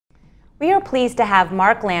We are pleased to have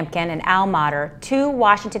Mark Lampkin and Al Motter, two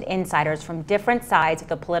Washington insiders from different sides of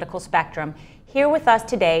the political spectrum, here with us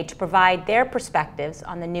today to provide their perspectives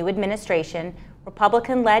on the new administration,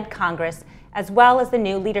 Republican-led Congress, as well as the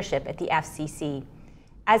new leadership at the FCC.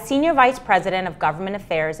 As Senior Vice President of Government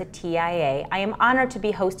Affairs at TIA, I am honored to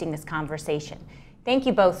be hosting this conversation. Thank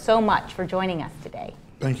you both so much for joining us today.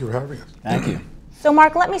 Thank you for having us. Thank you. So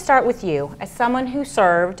Mark, let me start with you. As someone who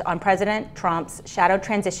served on President Trump's shadow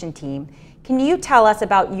transition team, can you tell us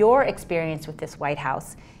about your experience with this White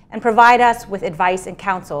House and provide us with advice and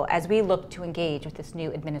counsel as we look to engage with this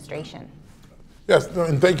new administration? Yes,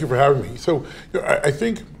 and thank you for having me. So I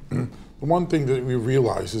think the one thing that we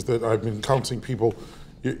realize is that I've been counseling people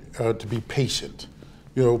to be patient.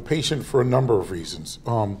 Patient for a number of reasons.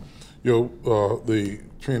 The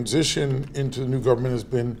transition into the new government has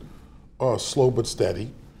been slow but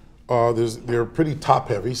steady. They're pretty top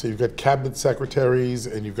heavy, so you've got cabinet secretaries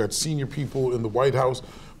and you've got senior people in the White House,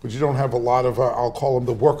 but you don't have a lot of, I'll call them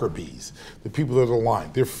the worker bees, the people that are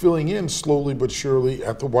aligned. They're filling in slowly but surely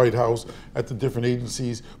at the White House, at the different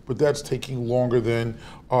agencies, but that's taking longer than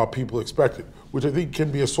people expected, which I think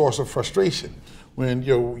can be a source of frustration. When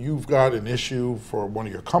you've got an issue for one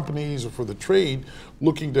of your companies or for the trade,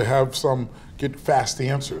 looking to get fast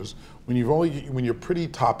answers. When you're pretty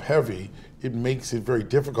top heavy, it makes it very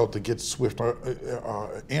difficult to get swift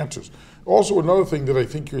answers. Also, another thing that I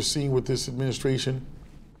think you're seeing with this administration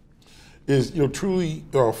is truly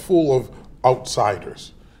full of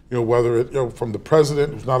outsiders. Whether from the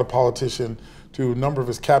president, who's not a politician, to a number of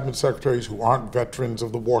his cabinet secretaries who aren't veterans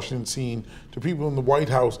of the Washington scene, to people in the White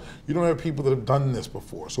House. You don't have people that have done this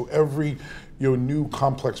before. So every new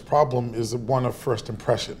complex problem is one of first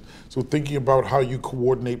impression. So thinking about how you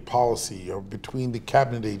coordinate policy between the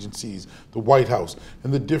cabinet agencies, the White House,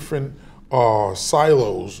 and the different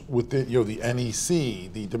silos within the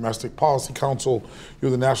NEC, the Domestic Policy Council,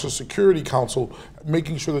 the National Security Council,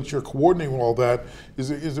 making sure that you're coordinating all that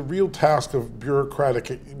is a real task of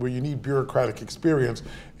where you need bureaucratic experience,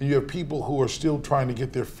 and you have people who are still trying to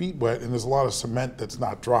get their feet wet, and there's a lot of cement that's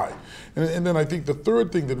not dry. And then I think the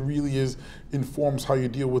third thing that really informs how you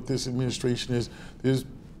deal with this administration is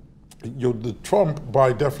the Trump,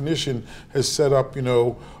 by definition, has set up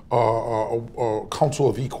a council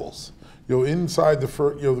of equals. Inside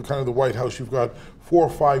the White House, you've got 4 or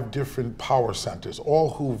 5 different power centers,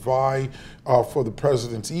 all who vie for the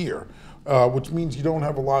president's ear, which means you don't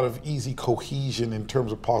have a lot of easy cohesion in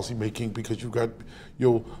terms of policy making, because you've got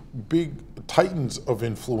big titans of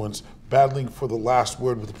influence battling for the last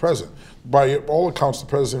word with the president. By all accounts, the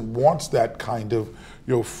president wants that kind of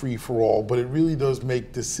free for all, but it really does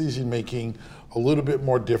make decision making a little bit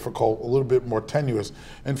more difficult, a little bit more tenuous.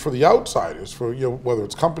 And for the outsiders, for whether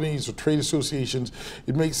it's companies or trade associations,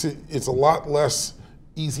 it's a lot less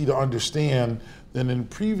easy to understand than in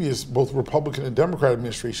previous both Republican and Democrat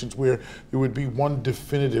administrations, where there would be one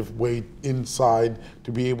definitive way inside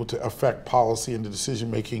to be able to affect policy and the decision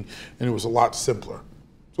making, and it was a lot simpler.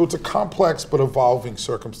 So it's a complex but evolving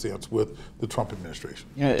circumstance with the Trump administration.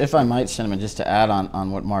 If I might, Cinnamon, just to add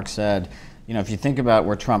on what Mark said, if you think about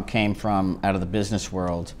where Trump came from out of the business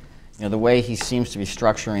world, the way he seems to be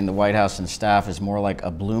structuring the White House and staff is more like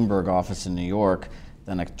a Bloomberg office in New York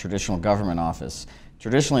than a traditional government office.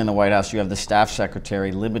 Traditionally in the White House, you have the staff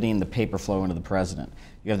secretary limiting the paper flow into the president.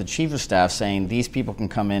 You have the chief of staff saying these people can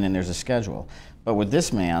come in and there's a schedule. But with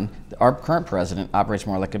this man, our current president operates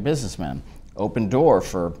more like a businessman. Open door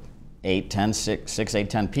for 6, 8,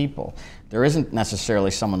 10 people. There isn't necessarily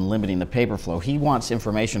someone limiting the paper flow. He wants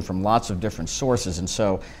information from lots of different sources, and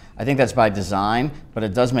so I think that's by design, but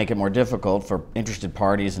it does make it more difficult for interested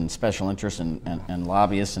parties and special interests and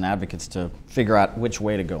lobbyists and advocates to figure out which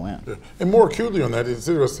way to go in. Yeah. And more acutely on that, it's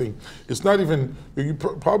interesting, it's not even,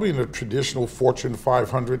 probably in a traditional Fortune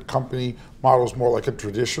 500 company model is more like a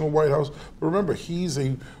traditional White House, but remember, he's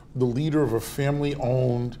the leader of a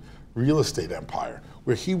family-owned real estate empire,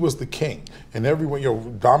 where he was the king, and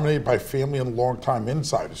everyone, dominated by family and longtime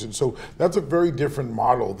insiders. And so that's a very different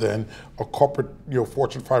model than a corporate,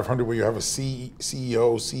 Fortune 500, where you have a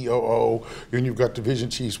CEO, COO, and you've got division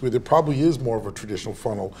chiefs, where there probably is more of a traditional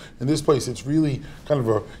funnel. In this place, it's really kind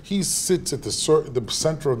of he sits at the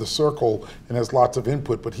center of the circle and has lots of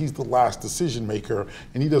input, but he's the last decision maker,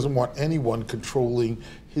 and he doesn't want anyone controlling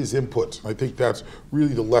his inputs. And I think that's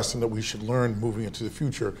really the lesson that we should learn moving into the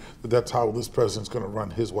future, that's how this president's going to run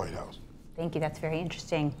his White House. Thank you, that's very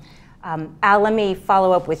interesting. Al, let me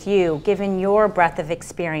follow up with you. Given your breadth of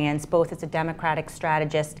experience, both as a Democratic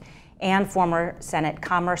strategist and former Senate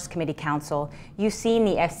Commerce Committee counsel, you've seen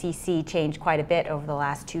the FCC change quite a bit over the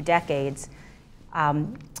last 2 decades.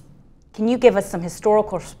 Can you give us some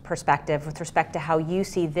historical perspective with respect to how you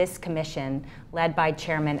see this commission, led by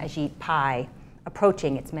Chairman Ajit Pai,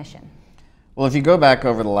 approaching its mission? Well, if you go back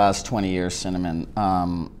over the last 20 years, Cinnamon,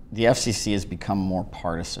 the FCC has become more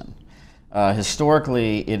partisan.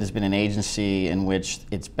 Historically, it has been an agency in which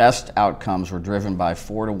its best outcomes were driven by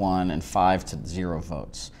 4-1 and 5-0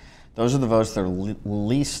 votes. Those are the votes that are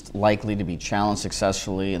least likely to be challenged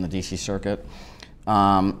successfully in the DC Circuit.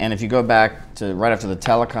 And if you go back to right after the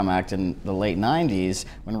Telecom Act in the late 90s,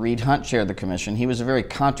 when Reed Hundt chaired the commission, he was a very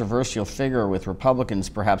controversial figure with Republicans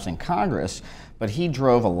perhaps in Congress, but he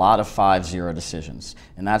drove a lot of 5-0 decisions,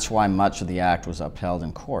 and that's why much of the act was upheld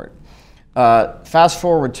in court. Fast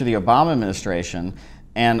forward to the Obama administration,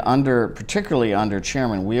 and particularly under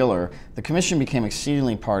Chairman Wheeler, the commission became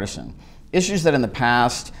exceedingly partisan. Issues that in the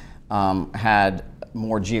past had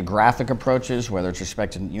more geographic approaches, whether it's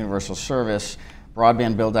respect to universal service,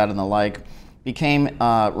 broadband build-out, and the like, became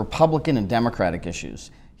Republican and Democratic issues.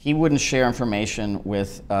 He wouldn't share information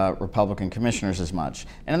with Republican commissioners as much.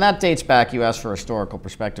 And that dates back, you asked for a historical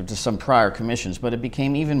perspective, to some prior commissions, but it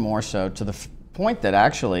became even more so to the point that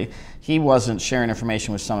actually he wasn't sharing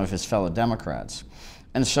information with some of his fellow Democrats.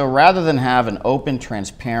 And so rather than have an open,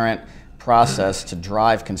 transparent process to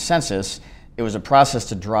drive consensus, it was a process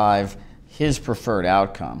to drive his preferred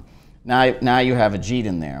outcome. Now you have Ajit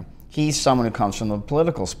in there. He's someone who comes from the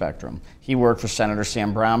political spectrum. He worked for Senator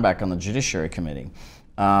Sam Brownback on the Judiciary Committee.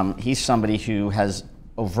 He's somebody who has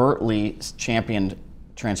overtly championed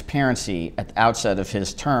transparency at the outset of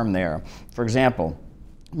his term there. For example,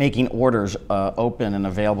 making orders open and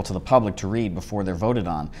available to the public to read before they're voted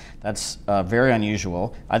on. That's very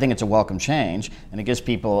unusual. I think it's a welcome change, and it gives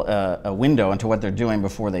people a window into what they're doing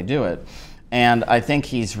before they do it. And I think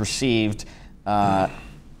he's received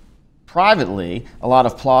privately a lot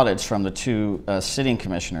of plaudits from the two sitting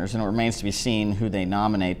commissioners, and it remains to be seen who they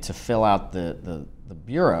nominate to fill out the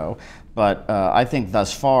Bureau. But I think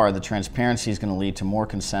thus far the transparency is going to lead to more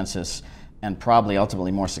consensus and probably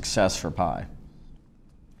ultimately more success for Pai.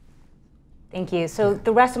 Thank you. So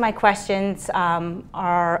the rest of my questions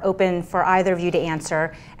are open for either of you to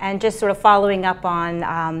answer. And just sort of following up on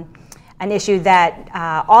an issue that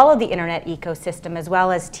all of the internet ecosystem, as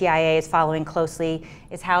well as TIA, is following closely,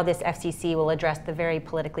 is how this FCC will address the very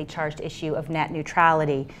politically charged issue of net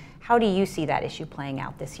neutrality. How do you see that issue playing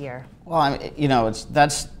out this year? Well, I mean, you know,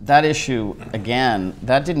 that issue, again,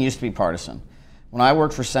 that didn't used to be partisan. When I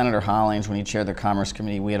worked for Senator Hollings, when he chaired the Commerce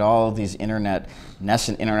Committee, we had all of these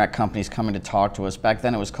nascent internet companies coming to talk to us. Back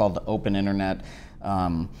then it was called the Open Internet,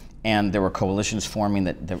 and there were coalitions forming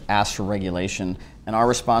that asked for regulation. And our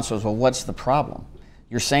response was, well, what's the problem?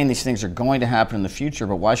 You're saying these things are going to happen in the future,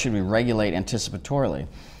 but why should we regulate anticipatorily?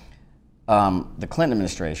 The Clinton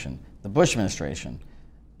administration, the Bush administration,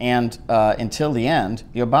 and until the end,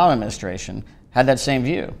 the Obama administration had that same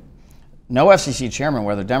view. No FCC chairman,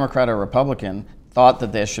 whether Democrat or Republican, thought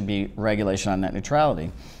that there should be regulation on net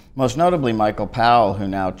neutrality. Most notably, Michael Powell, who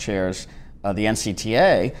now chairs the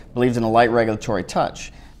NCTA, believed in a light regulatory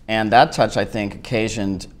touch. And that touch, I think,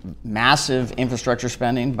 occasioned massive infrastructure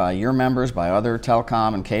spending by your members, by other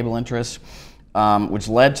telecom and cable interests, which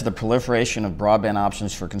led to the proliferation of broadband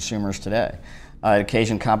options for consumers today. It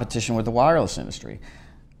occasioned competition with the wireless industry.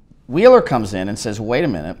 Wheeler comes in and says, wait a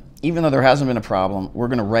minute, even though there hasn't been a problem, we're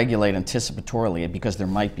going to regulate anticipatorily because there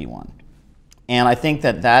might be one. And I think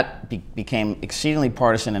that became exceedingly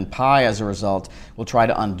partisan, and Pai, as a result, will try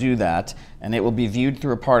to undo that, and it will be viewed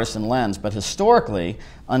through a partisan lens. But historically,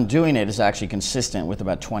 undoing it is actually consistent with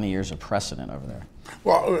about 20 years of precedent over there.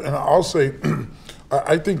 Well, and I'll say,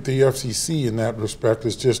 I think the FCC in that respect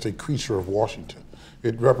is just a creature of Washington.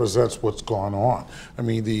 It represents what's gone on. I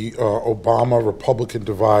mean, the Obama-Republican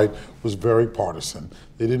divide was very partisan.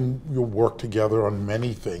 They didn't work together on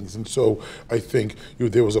many things, and so I think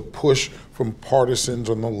there was a push from partisans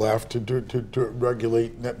on the left to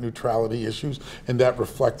regulate net neutrality issues, and that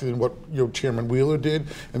reflected in what Chairman Wheeler did.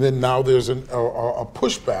 And then now there's a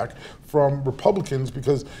pushback from Republicans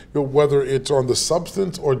because whether it's on the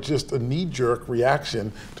substance or just a knee-jerk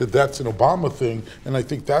reaction to that's an Obama thing, and I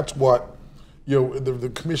think that's what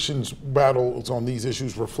the commission's battles on these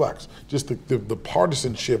issues reflects, just the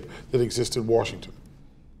partisanship that exists in Washington.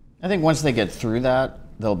 I think once they get through that,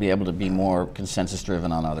 they'll be able to be more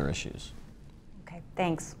consensus-driven on other issues. Okay,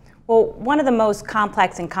 thanks. Well, one of the most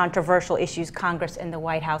complex and controversial issues Congress and the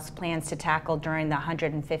White House plans to tackle during the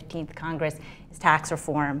 115th Congress is tax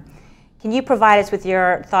reform. Can you provide us with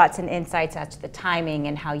your thoughts and insights as to the timing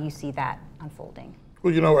and how you see that unfolding?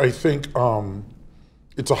 Well, I think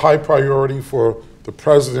it's a high priority for the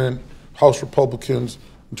President, House Republicans,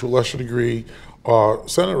 and to a lesser degree,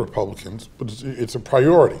 Senate Republicans, but it's a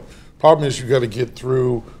priority. Problem is, you got to get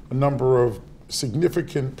through a number of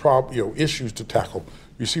significant issues to tackle.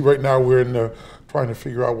 You see, right now we're trying to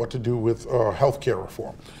figure out what to do with healthcare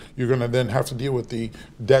reform. You're going to then have to deal with the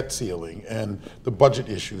debt ceiling and the budget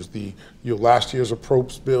issues, the last year's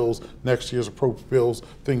appropriations bills, next year's appropriations bills,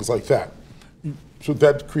 things like that. So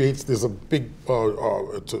that creates, there's a big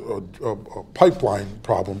it's a pipeline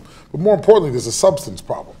problem, but more importantly, there's a substance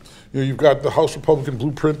problem. You've got the House Republican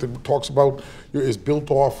blueprint that talks about, is built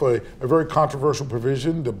off a very controversial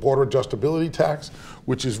provision, the border adjustability tax,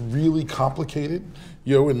 which is really complicated.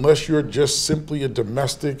 Unless you're just simply a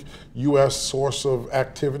domestic U.S. source of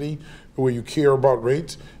activity where you care about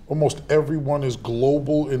rates, almost everyone is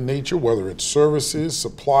global in nature, whether it's services,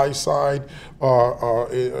 supply side,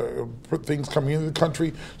 things coming into the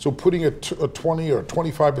country. So putting a 20 or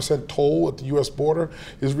 25% toll at the U.S. border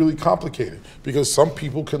is really complicated because some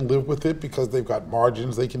people can live with it because they've got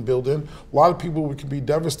margins they can build in. A lot of people, it can be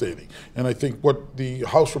devastating. And I think what the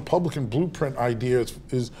House Republican blueprint idea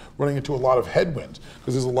is running into a lot of headwinds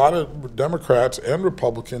because there's a lot of Democrats and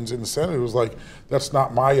Republicans in the Senate who's like, that's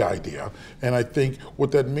not my idea. And I think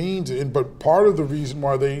what that means, but part of the reason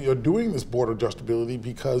why they are doing this border adjustability,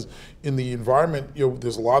 because in the environment,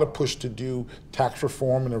 there's a lot of push to do tax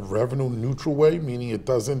reform in a revenue neutral way, meaning it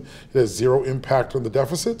has zero impact on the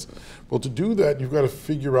deficits. Well, to do that, you've got to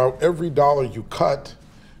figure out every dollar you cut,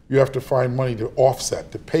 you have to find money to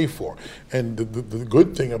offset, to pay for. And the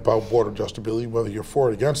good thing about border adjustability, whether you're for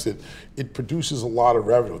or against it, it produces a lot of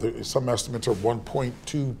revenue. Some estimates are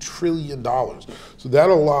 $1.2 trillion. So that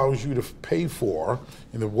allows you to pay for,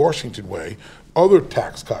 in the Washington way, other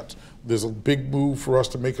tax cuts. There's a big move for us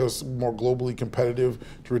to make us more globally competitive,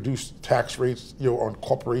 to reduce tax rates on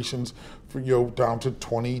corporations down to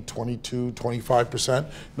 20, 22, 25%.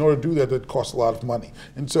 In order to do that, that costs a lot of money.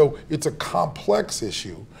 And so it's a complex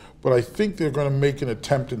issue, but I think they're going to make an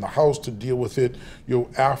attempt in the House to deal with it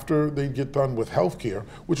after they get done with health care,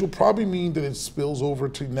 which will probably mean that it spills over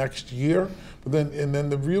to next year. But then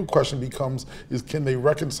the real question becomes is, can they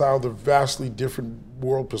reconcile the vastly different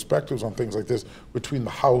world perspectives on things like this between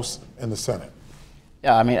the House and the Senate?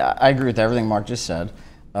 Yeah, I mean, I agree with everything Mark just said.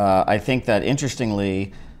 I think that,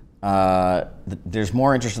 interestingly, there's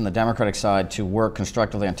more interest in the Democratic side to work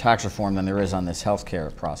constructively on tax reform than there is on this health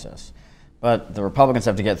care process. But the Republicans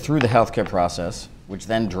have to get through the health care process, which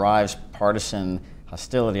then drives partisan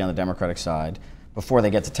hostility on the Democratic side, before they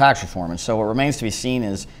get to tax reform. And so what remains to be seen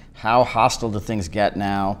is how hostile do things get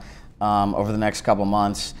now over the next couple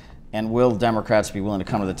months, and will Democrats be willing to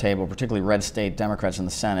come to the table, particularly red state Democrats in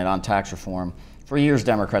the Senate, on tax reform? For years,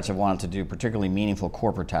 Democrats have wanted to do particularly meaningful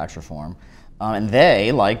corporate tax reform. And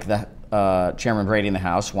they, like the Chairman Brady in the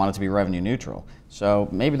House, want it to be revenue neutral. So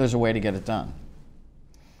maybe there's a way to get it done.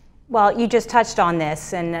 Well, you just touched on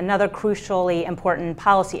this, and another crucially important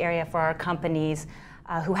policy area for our companies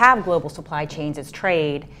who have global supply chains is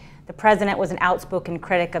trade. The president was an outspoken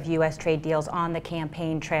critic of U.S. trade deals on the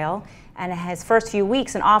campaign trail, and in his first few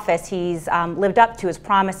weeks in office, he's lived up to his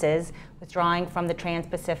promises, withdrawing from the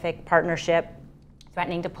Trans-Pacific Partnership,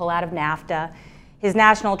 threatening to pull out of NAFTA. His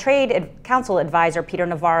National Trade Council advisor, Peter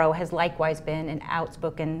Navarro, has likewise been an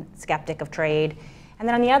outspoken skeptic of trade. And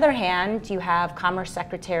then on the other hand, you have Commerce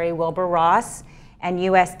Secretary Wilbur Ross and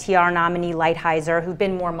USTR nominee Lighthizer, who've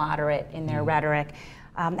been more moderate in their rhetoric.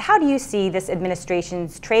 How do you see this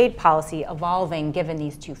administration's trade policy evolving given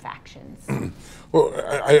these two factions? Well,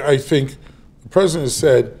 I think the president has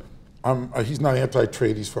said he's not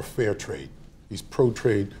anti-trade, he's for fair trade. He's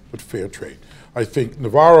pro-trade, but fair trade. I think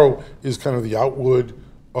Navarro is kind of the outward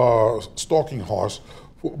stalking horse,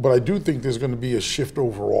 but I do think there's going to be a shift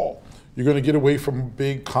overall. You're going to get away from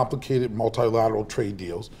big, complicated multilateral trade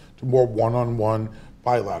deals to more one-on-one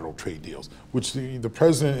bilateral trade deals, which the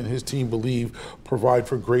president and his team believe provide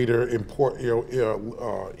for greater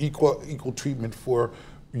equal treatment for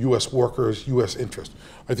U.S. workers, U.S. interest.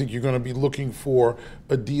 I think you're going to be looking for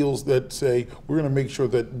deals that say we're going to make sure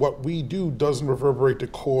that what we do doesn't reverberate to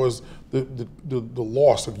cause the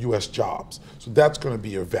loss of U.S. jobs. So that's going to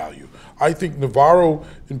be a value. I think Navarro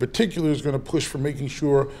in particular is going to push for making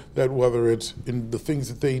sure that whether it's in the things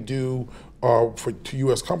that they do to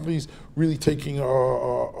U.S. companies, really taking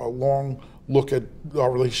a long look at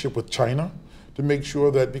our relationship with China, to make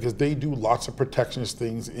sure that, because they do lots of protectionist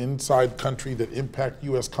things inside country that impact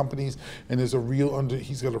U.S. companies, and there's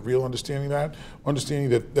he's got a real understanding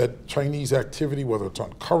that Chinese activity, whether it's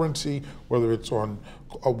on currency, whether it's on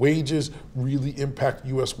wages really impact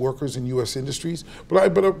U.S. workers and U.S. industries. But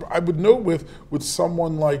I would note with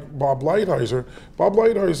someone like Bob Lighthizer. Bob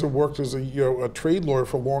Lighthizer worked as a trade lawyer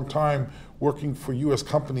for a long time, working for U.S.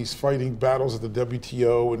 companies fighting battles at the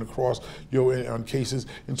WTO and across, on cases.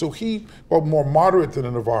 And so he, while more moderate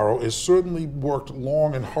than Navarro, has certainly worked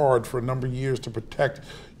long and hard for a number of years to protect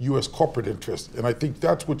U.S. corporate interests. And I think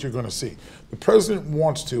that's what you're going to see. The president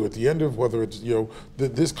wants to, at the end of whether it's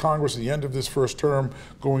this Congress, at the end of this first term,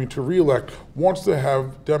 going to reelect, wants to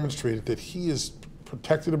have demonstrated that he is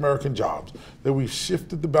protected American jobs, that we've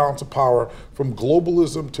shifted the balance of power from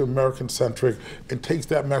globalism to American-centric, and takes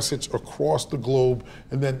that message across the globe,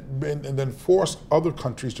 and then force other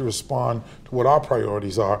countries to respond to what our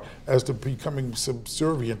priorities are as to becoming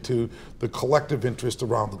subservient to the collective interest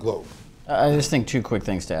around the globe. I just think two quick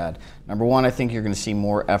things to add. Number one, I think you're going to see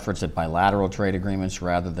more efforts at bilateral trade agreements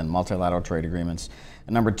rather than multilateral trade agreements.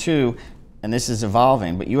 And number two, and this is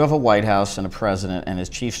evolving, but you have a White House and a president and his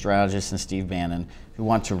chief strategist and Steve Bannon who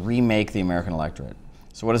want to remake the American electorate.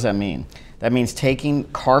 So what does that mean? That means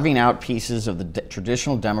carving out pieces of the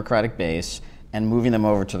traditional Democratic base and moving them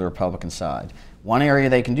over to the Republican side. One area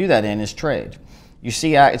they can do that in is trade. You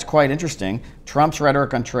see, it's quite interesting. Trump's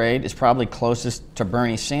rhetoric on trade is probably closest to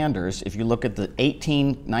Bernie Sanders if you look at the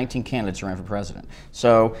 19 candidates who ran for president.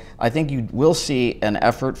 So I think you will see an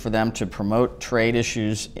effort for them to promote trade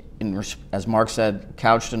issues, as Mark said,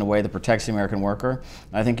 couched in a way that protects the American worker.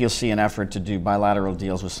 And I think you'll see an effort to do bilateral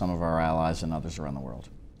deals with some of our allies and others around the world.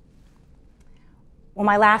 Well,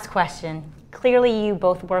 my last question. Clearly, you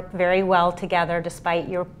both work very well together despite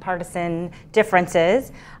your partisan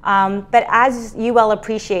differences. But as you well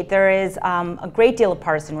appreciate, there is a great deal of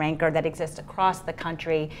partisan rancor that exists across the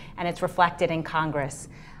country, and it's reflected in Congress.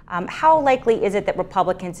 How likely is it that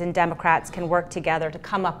Republicans and Democrats can work together to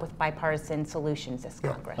come up with bipartisan solutions this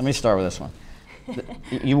Congress? Let me start with this one.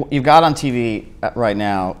 You've got on TV right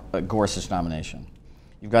now Gorsuch nomination.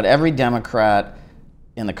 You've got every Democrat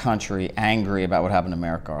in the country angry about what happened to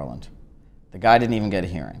Merrick Garland. The guy didn't even get a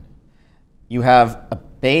hearing. You have a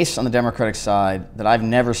base on the Democratic side that I've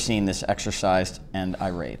never seen this exercised and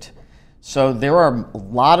irate. So there are a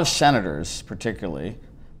lot of senators, particularly,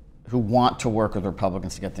 who want to work with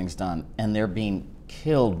Republicans to get things done, and they're being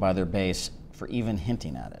killed by their base for even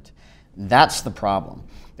hinting at it. That's the problem.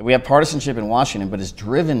 That we have partisanship in Washington, but it's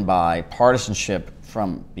driven by partisanship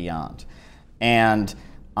from beyond. And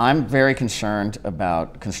I'm very concerned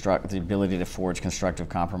about the ability to forge constructive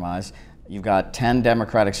compromise. You've got 10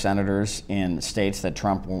 Democratic senators in states that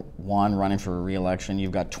Trump won running for re-election.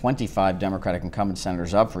 You've got 25 Democratic incumbent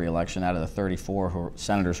senators up for re-election out of the 34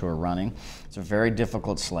 senators who are running. It's a very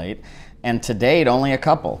difficult slate. And to date, only a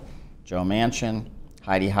couple, Joe Manchin,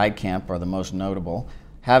 Heidi Heitkamp are the most notable,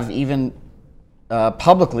 have even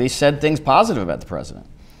publicly said things positive about the president.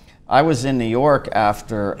 I was in New York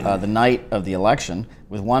after the night of the election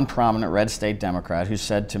with one prominent red state Democrat who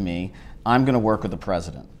said to me, I'm going to work with the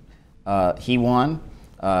president. He won.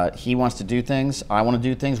 He wants to do things. I want to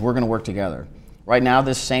do things. We're going to work together. Right now,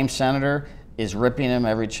 this same senator is ripping him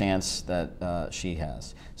every chance that she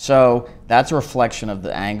has. So that's a reflection of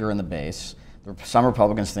the anger in the base. Some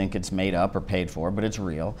Republicans think it's made up or paid for, but it's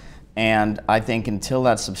real. And I think until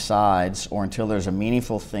that subsides, or until there's a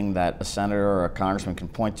meaningful thing that a senator or a congressman can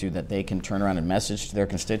point to that they can turn around and message to their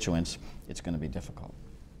constituents, it's going to be difficult.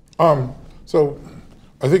 So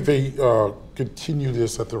I think they continue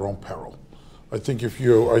this at their own peril. I think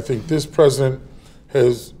this president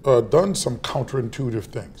has done some counterintuitive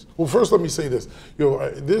things. Well, first let me say this.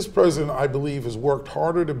 This president, I believe, has worked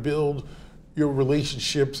harder to build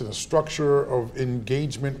relationships and a structure of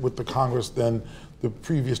engagement with the Congress than the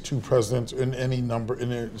previous two presidents in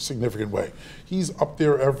a significant way. He's up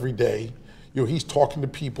there every day. He's talking to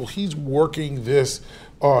people. He's working this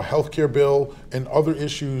healthcare bill and other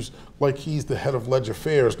issues like he's the head of Leg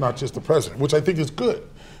Affairs, not just the president, which I think is good.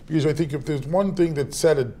 Because I think if there's one thing that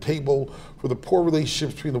set a table for the poor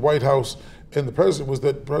relationships between the White House and the president was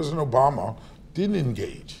that President Obama didn't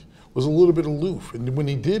engage, was a little bit aloof. And when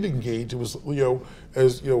he did engage, it was,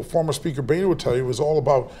 as former Speaker Boehner would tell you, it was all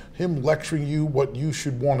about him lecturing you what you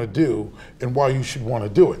should want to do and why you should want to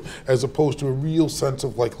do it, as opposed to a real sense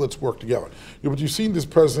of like, let's work together. But you've seen this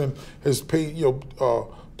president has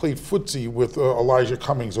played footsie with Elijah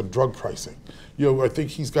Cummings on drug pricing. I think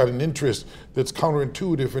he's got an interest that's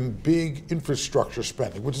counterintuitive in big infrastructure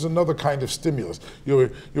spending, which is another kind of stimulus. You're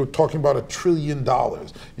talking about $1 trillion,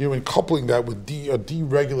 and coupling that with a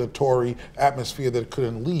deregulatory atmosphere that could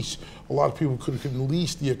unleash, a lot of people could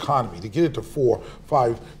unleash the economy to get it to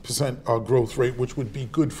 4-5% growth rate, which would be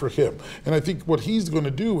good for him. And I think what he's going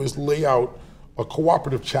to do is lay out a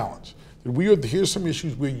cooperative challenge that here's some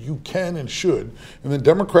issues where you can and should, and then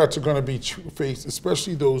Democrats are going to be faced,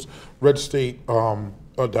 especially those red state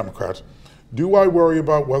Democrats. Do I worry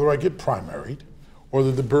about whether I get primaried, or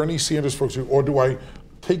the Bernie Sanders folks, or do I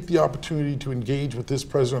take the opportunity to engage with this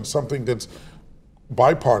president on something that's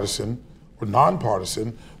bipartisan or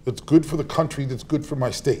nonpartisan, that's good for the country, that's good for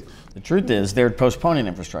my state? The truth is they're postponing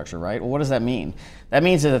infrastructure, right? Well, what does that mean? That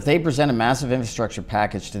means that if they present a massive infrastructure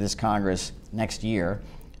package to this Congress next year,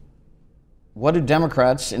 what do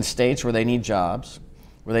Democrats in states where they need jobs,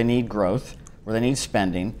 where they need growth, where they need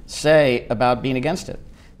spending, say about being against it?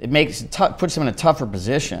 It puts them in a tougher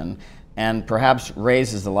position and perhaps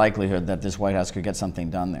raises the likelihood that this White House could get something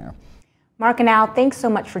done there. Mark and Al, thanks so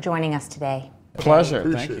much for joining us today.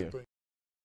 Pleasure. Thank you.